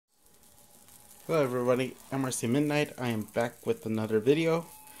Hello everybody, MRC Midnight. I am back with another video,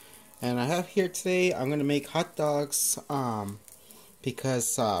 and I have here today, I'm gonna make hot dogs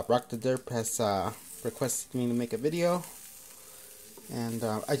because Rock the Derp has requested me to make a video, and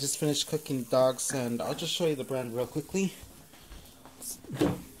I just finished cooking dogs, and I'll just show you the brand real quickly.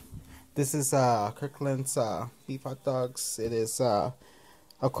 This is Kirkland's beef hot dogs. It is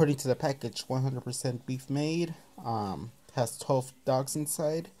according to the package 100% beef made. Has 12 dogs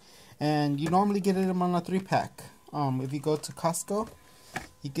inside. And you normally get them on a 3-pack. If you go to Costco,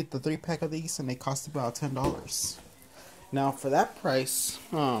 you get the 3-pack of these, and they cost about $10. Now, for that price,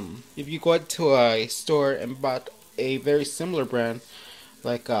 if you go to a store and bought a very similar brand,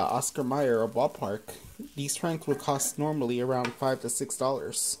 like Oscar Mayer or Ballpark, these franks would cost normally around $5 to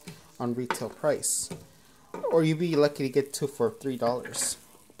 $6 on retail price. Or you'd be lucky to get 2 for $3.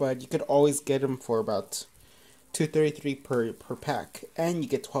 But you could always get them for about $2.33 per pack, and you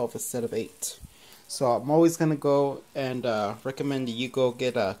get 12 instead of 8. So I'm always gonna go and recommend that you go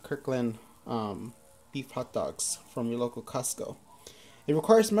get Kirkland beef hot dogs from your local Costco. It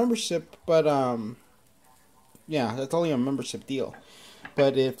requires membership, but yeah, that's only a membership deal.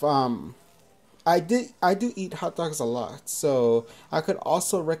 But if I do eat hot dogs a lot, so I could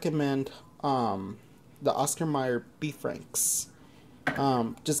also recommend the Oscar Mayer beef franks.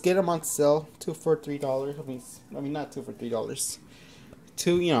 Just get them on sale, 2 for $3. I mean not 2 for $3.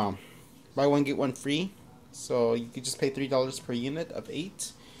 2, buy one get one free. So you could just pay $3 per unit of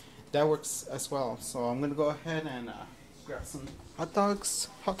 8. That works as well. So I'm gonna go ahead and grab some hot dog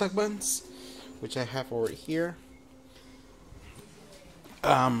buns, which I have over here.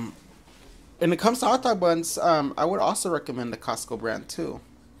 When it comes to hot dog buns, I would also recommend the Costco brand too.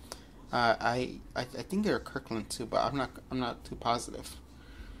 I think they're Kirkland too, but I'm not too positive.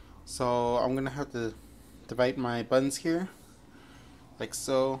 So I'm gonna have to divide my buns here, like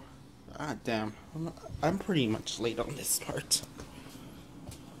so. Ah, damn, I'm pretty much late on this part.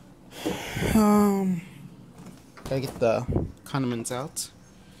 Gotta get the condiments out.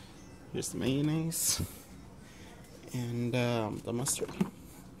 Here's the mayonnaise and the mustard.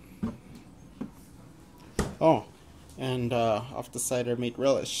 Oh. And off the side I made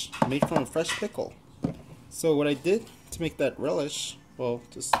relish, made from a fresh pickle. So what I did to make that relish, well,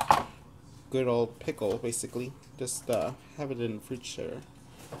 just good old pickle basically, just have it in fruit shredder.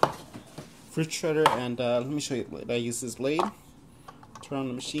 And let me show you the blade. I use this blade, turn on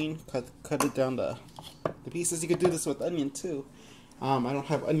the machine, cut it down the pieces. You could do this with onion too. I don't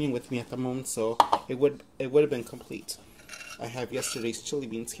have onion with me at the moment, so it would have been complete. I have yesterday's chili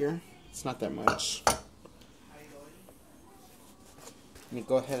beans here. It's not that much. Let me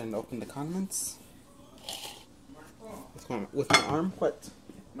go ahead and open the condiments with my arm. What?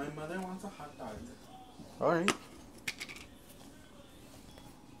 My mother wants a hot dog. Alright.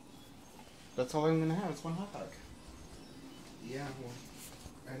 That's all I'm gonna have, is one hot dog. Yeah, well,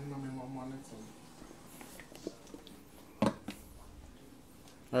 I didn't know my mom wanted some.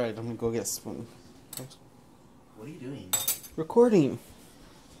 Alright, I'm gonna go get a spoon. What are you doing? Recording.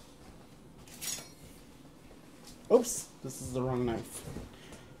 Oops, this is the wrong knife.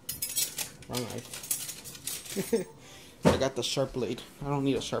 Wrong knife. I got the sharp blade. I don't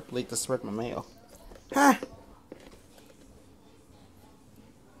need a sharp blade to spread my mayo. Ha!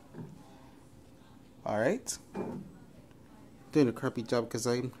 Alright. Doing a crappy job because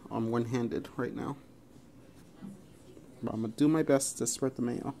I'm one-handed right now. But I'm gonna do my best to spread the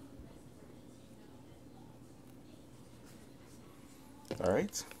mayo.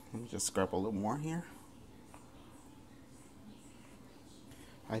 Alright, let me just grab a little more here.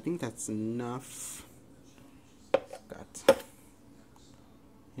 I think that's enough.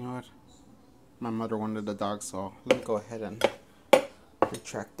 You know what? My mother wanted a dog, so let me go ahead and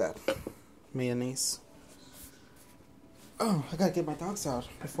retract that mayonnaise. Oh, I gotta get my dogs out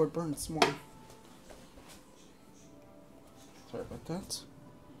before it burns more. Sorry about that.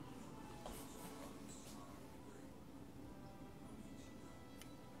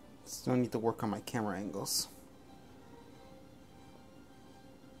 Still need to work on my camera angles.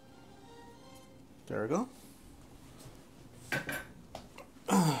 There we go.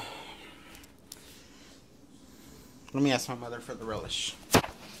 Let me ask my mother for the relish.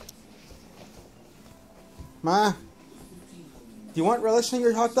 Ma, do you want relish on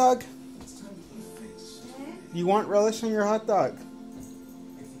your hot dog? Do you want relish on your hot dog?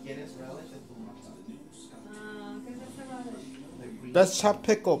 That's chopped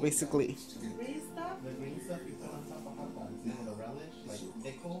pickle, basically. Green stuff? The green stuff you put on top of hot dogs. You know, the relish, like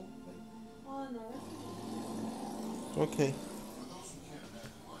pickle. Oh, no. Okay.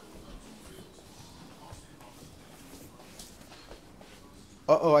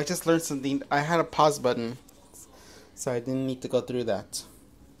 Uh-oh, I just learned something. I had a pause button, so I didn't need to go through that.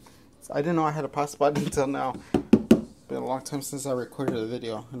 So I didn't know I had a pause button until now. Been a long time since I recorded a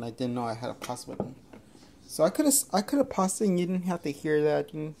video, and I didn't know I had a pause button. So I could have paused it, and you didn't have to hear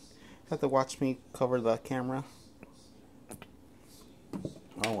that. You didn't have to watch me cover the camera.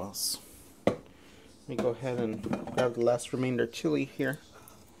 Oh well. Let me go ahead and grab the last remainder chili here.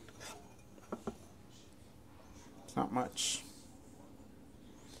 It's not much.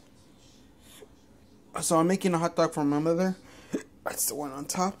 So I'm making a hot dog for my mother. That's the one on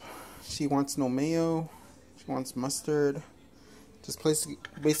top. She wants no mayo. She wants mustard. Just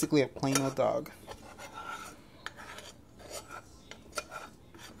basically a plain hot dog.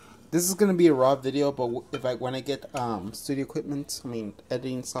 This is gonna be a raw video, but when I get studio equipment,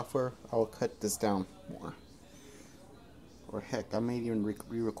 editing software, I will cut this down more. Or heck, I may even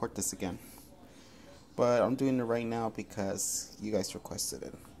re-record this again. But I'm doing it right now because you guys requested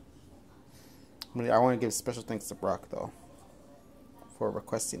it. I want to give special thanks to Brock though for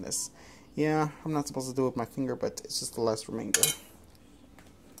requesting this. Yeah, I'm not supposed to do it with my finger, but it's just the last remainder.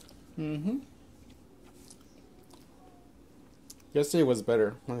 Yesterday was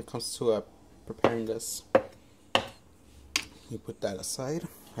better when it comes to preparing this. You put that aside.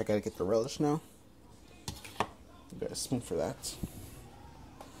 I gotta get the relish now. I got a spoon for that.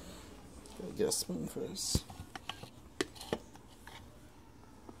 Gotta get a spoon for this.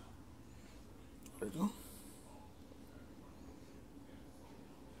 There we go.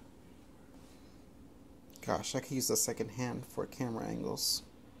 Gosh, I could use a second hand for camera angles.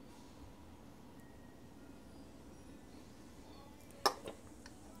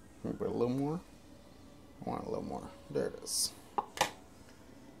 Maybe a little more. I want a little more. There it is.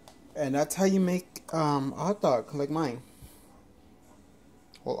 And that's how you make a hot dog like mine.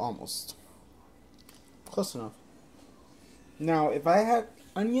 Well, almost. Close enough. Now, if I had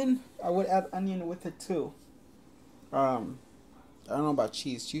onion, I would add onion with it too. I don't know about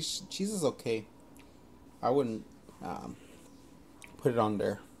cheese. Cheese is okay. I wouldn't put it on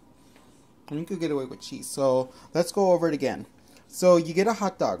there. And you could get away with cheese. So let's go over it again. So you get a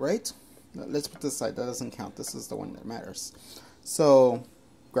hot dog, right? Let's put this aside. That doesn't count. This is the one that matters. So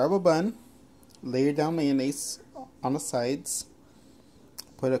grab a bun, layer down mayonnaise on the sides.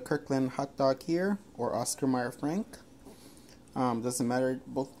 Put a Kirkland hot dog here or Oscar Mayer Frank. Doesn't matter.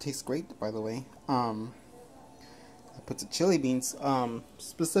 Both taste great, by the way. I put the chili beans.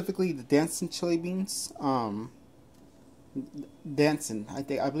 Specifically the Dancing chili beans. Dancing.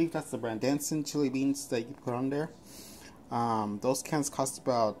 I believe that's the brand. Dancing chili beans that you put on there. Those cans cost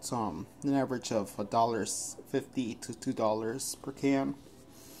about an average of $1.50 to $2 per can.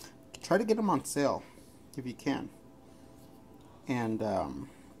 Try to get them on sale if you can. And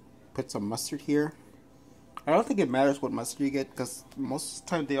put some mustard here. I don't think it matters what mustard you get because most of the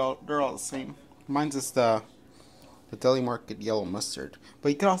time they're all the same. Mine's just the Deli Market yellow mustard, but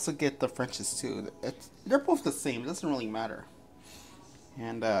you can also get the French's too. They're both the same. It doesn't really matter.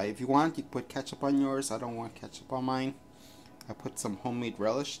 And if you want, you can put ketchup on yours. I don't want ketchup on mine. I put some homemade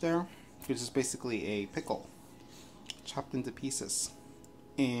relish there, which is basically a pickle chopped into pieces.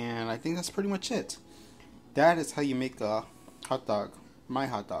 And I think that's pretty much it. That is how you make a hot dog, my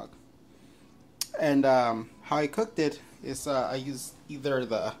hot dog. And how I cooked it is I used either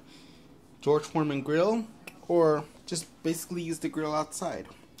the George Foreman grill or just basically use the grill outside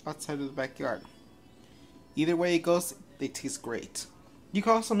of the backyard. Either way it goes, they taste great. You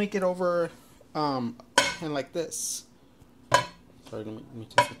can also make it over pan like this. Sorry, let me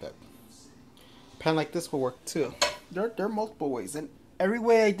just hit that. Pan like this will work too. There are multiple ways, and every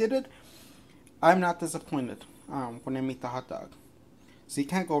way I did it, I'm not disappointed when I make the hot dog. So you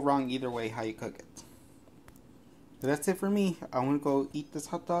can't go wrong either way how you cook it. But that's it for me. I want to go eat this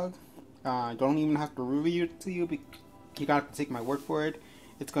hot dog. I don't even have to review it to you. You got to take my word for it.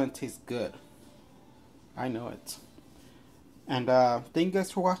 It's going to taste good. I know it. And thank you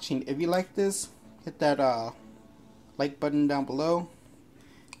guys for watching. If you like this, hit that like button down below.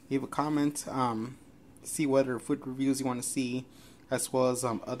 Leave a comment. See what other food reviews you want to see, as well as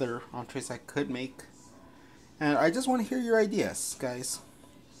other entrees I could make. And I just want to hear your ideas, guys.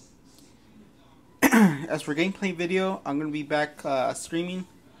 As for gameplay video, I'm going to be back streaming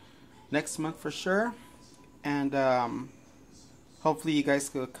next month for sure. And hopefully you guys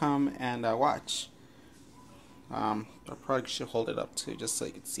could come and watch. I probably should hold it up too, just so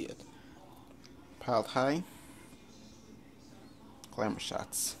you can see it. Piled high. Glamour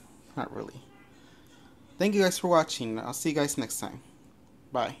shots. Not really. Thank you guys for watching. I'll see you guys next time.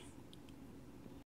 Bye.